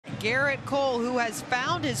Garrett Cole, who has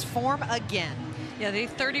found his form again. Yeah, the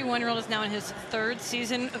 31-year-old is now in his third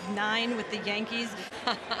season of 9 with the Yankees.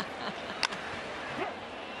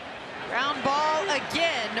 Ground ball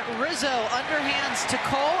again. Rizzo underhands to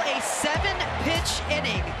Cole. A 7-pitch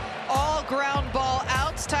inning. All ground ball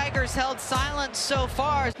outs. Tigers held silent so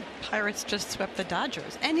far. Pirates just swept the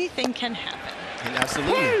Dodgers. Anything can happen.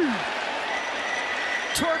 Absolutely.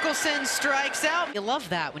 Torkelson strikes out. You love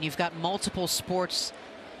that when you've got multiple sports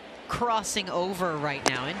crossing over right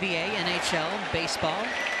now. NBA, NHL, baseball.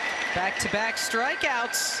 Back-to-back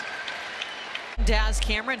strikeouts. Daz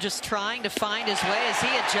Cameron just trying to find his way as he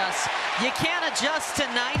adjusts. You can't adjust to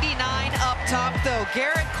 99 up top, though.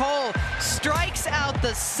 Garrett Cole strikes out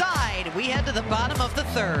the side. We head to the bottom of the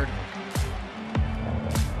third.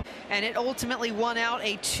 And it ultimately won out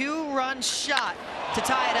a 2-run shot to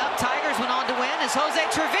tie it up. Tigers went on to win as Jose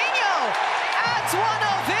Trevino adds one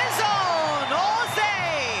of his own.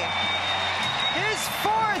 Jose, his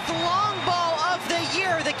 4th long ball of the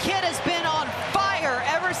year. The kid has been on fire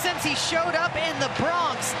ever since he showed up in the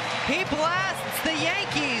Bronx. He blasts the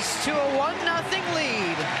Yankees to a 1-0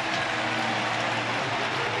 lead.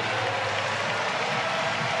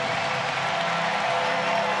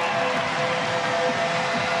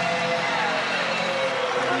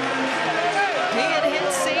 He had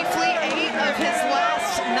hit safely 8 of his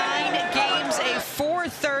last 9 games, a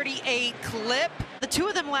 438 clip. The two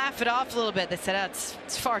of them laugh it off a little bit. They said, oh,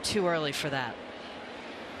 it's far too early for that.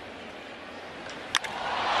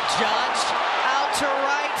 Judge out to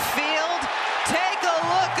right field. Take a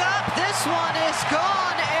look up. This one is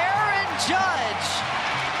gone. Aaron Judge.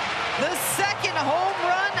 The 2nd home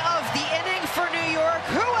run of the inning for New York.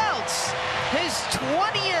 Who else? His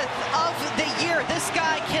 20th of the year. This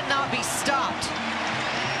guy cannot be stopped.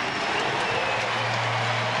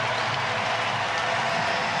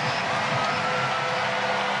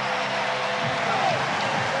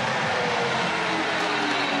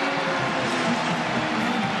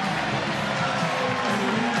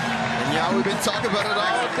 We've been talking about it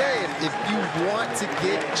all day. If you want to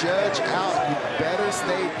get Judge out, you better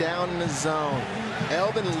stay down in the zone.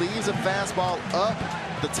 Elvin leaves a fastball up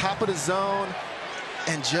the top of the zone,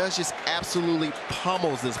 and Judge just absolutely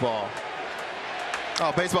pummels this ball.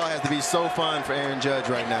 Oh, baseball has to be so fun for Aaron Judge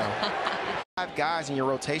right now. 5 guys in your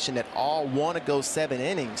rotation that all want to go 7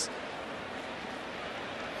 innings.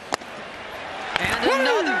 And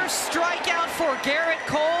another strikeout for Garrett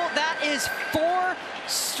Cole. That is 4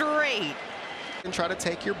 straight. And try to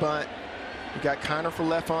take your bunt. You got Connor for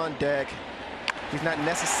left on deck. He's not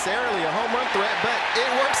necessarily a home run threat, but it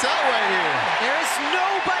works out right here. There's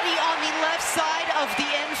nobody on the left side of the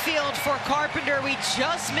infield for Carpenter. We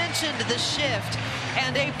just mentioned the shift,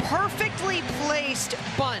 and a perfectly placed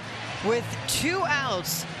bunt with 2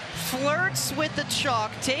 outs. Flirts with the chalk,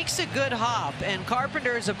 takes a good hop, and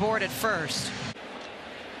Carpenter is aboard at first.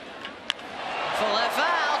 Falefa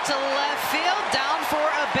out to left field, down for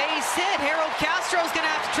a base hit. Harold Castro's going to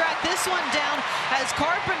have to track this one down as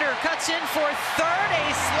Carpenter cuts in for third. A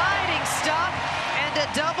sliding stop and a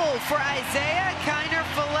double for Isaiah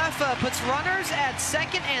Kiner-Falefa. Puts runners at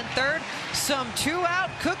second and third. Some 2-out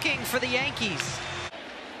cooking for the Yankees.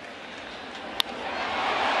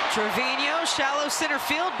 Trevino, shallow center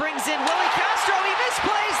field, brings in Willie Castro. He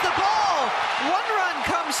misplays the ball. 1 run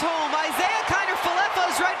comes home. Isaiah Kiner-Falefa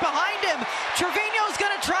is right behind him. Trevino's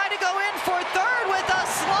going to try to go in for third with a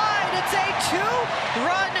slide. It's a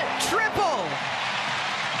 2-run triple.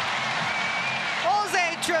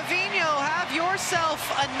 Jose Trevino, have yourself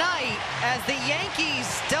a night as the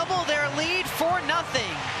Yankees double their lead 4-0.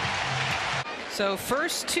 So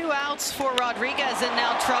first 2 outs for Rodriguez, and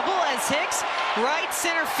now trouble as Hicks, right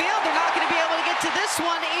center field. They're not going to be able to get to this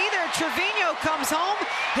one either. Trevino comes home.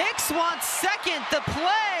 Hicks wants second. The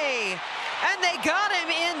play, and they got him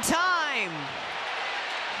in time.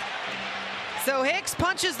 So Hicks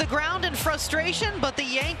punches the ground in frustration, but the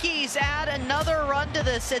Yankees add another run to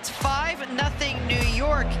this. It's 5-0 New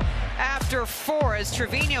York after 4 as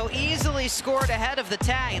Trevino easily scored ahead of the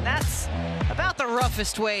tag, and that's about the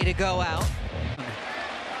roughest way to go out.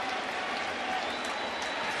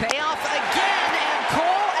 Payoff again, and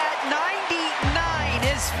Cole at 99,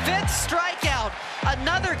 his 5th strikeout.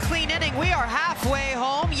 Another clean inning. We are halfway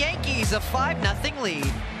home. Yankees a 5-0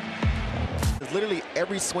 lead. Literally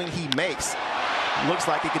every swing he makes looks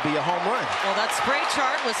like it could be a home run. Well, that spray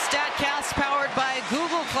chart was StatCast powered by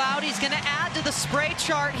Google Cloud. He's going to add to the spray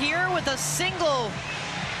chart here with a single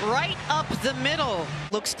right up the middle.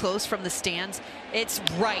 Looks close from the stands. It's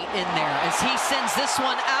right in there as he sends this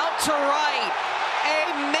one out to right.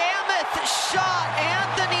 A mammoth shot,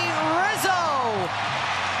 Anthony Rizzo.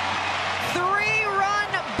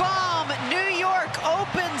 3-run bomb.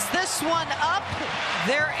 this one up,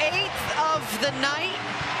 their 8th of the night.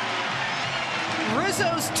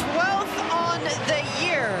 Rizzo's 12th on the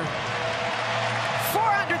year.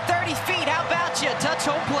 430 feet, how about you? Touch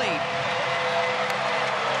home plate.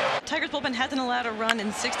 Tigers bullpen hasn't allowed a run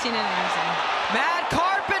in 16 innings. Matt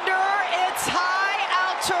Carpenter, it's high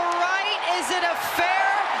out to right. Is it a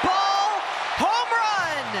fair ball? Home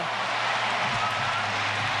run!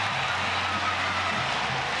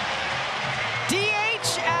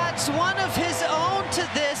 DH adds one of his own to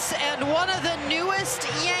this and one of the newest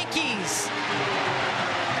Yankees.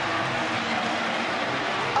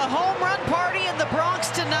 A home run party in the Bronx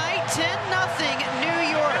tonight, 10-0 New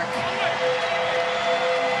York.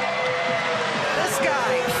 This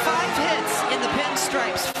guy, 5 hits in the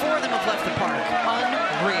pinstripes, 4 of them have left the park.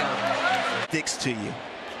 Unreal. Sticks to you.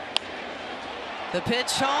 The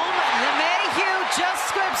pitch home, LeMahieu just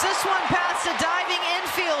scripts this one past a diving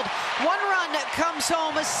infield. 1 run comes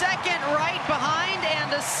home, a second right behind,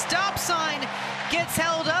 and a stop sign gets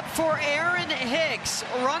held up for Aaron Hicks.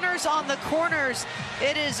 Runners on the corners.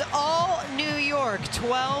 It is all New York,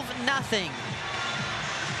 12-0.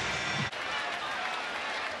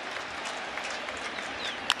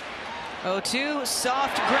 0-2,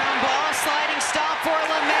 soft ground ball, sliding stop for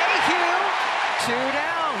LeMahieu. 2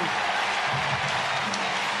 down.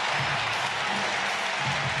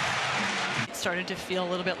 It started to feel a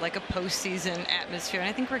little bit like a postseason atmosphere, and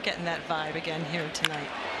I think we're getting that vibe again here tonight.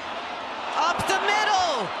 Up the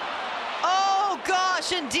middle. Oh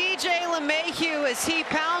gosh, and DJ LeMahieu, as he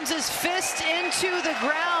pounds his fist into the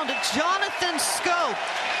ground. Jonathan Scope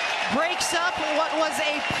breaks up what was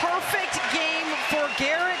a perfect game for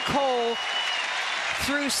Garrett Cole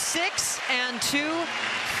through 6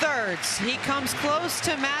 2/3. He comes close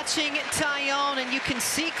to matching Taillon, and you can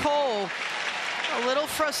see Cole, a little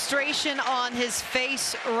frustration on his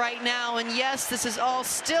face right now. And yes, this is all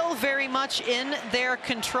still very much in their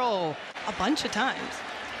control. A bunch of times.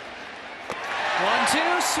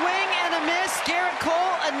 1-2, swing and a miss. Garrett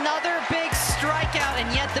Cole, another big strikeout,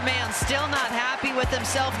 and yet the man still not happy with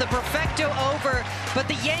himself. The perfecto over, but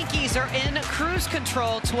the Yankees are in cruise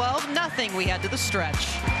control. 12-0. We head to the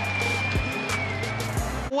stretch.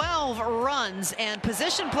 12 runs, and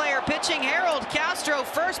position player pitching Harold Castro.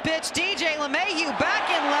 First pitch, DJ LeMahieu back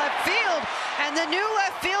in left field, and the new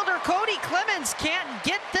left fielder Cody Clemens can't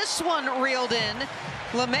get this one reeled in.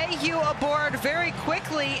 LeMahieu aboard very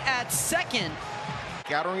quickly at second.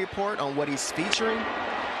 Scouting report on what he's featuring.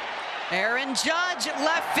 Aaron Judge,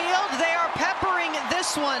 left field. They are peppering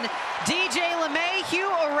this one. DJ LeMahieu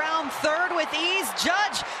around third with ease.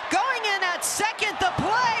 Judge going in at second. The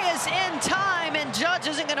play is in time, and Judge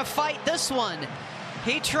isn't going to fight this one.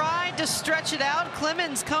 He tried to stretch it out.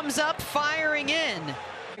 Clemens comes up firing in.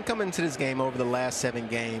 Coming into this game over the last 7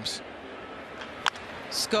 games.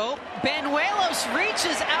 Scope. Banuelos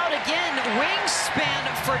reaches out again. Wingspan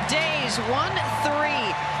for days.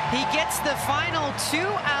 1-3. He gets the final 2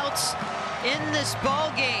 outs in this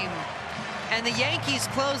ball game. And the Yankees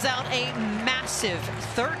close out a massive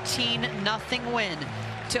 13-0 win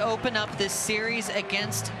to open up this series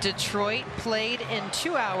against Detroit. Played in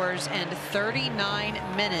 2 hours and 39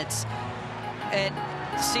 minutes. And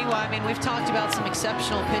see why, I mean, we've talked about some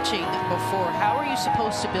exceptional pitching before. How are you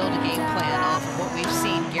supposed to build a game plan off of what we've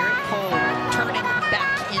seen Garrett Cole turning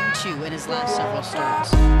back into in his last several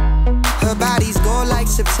starts? Her body's gold like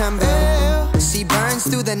September. She burns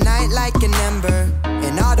through the night like an ember.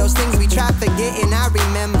 And all those things we try forgetting, I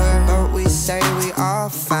remember. But we say we all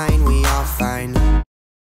fine, we all fine.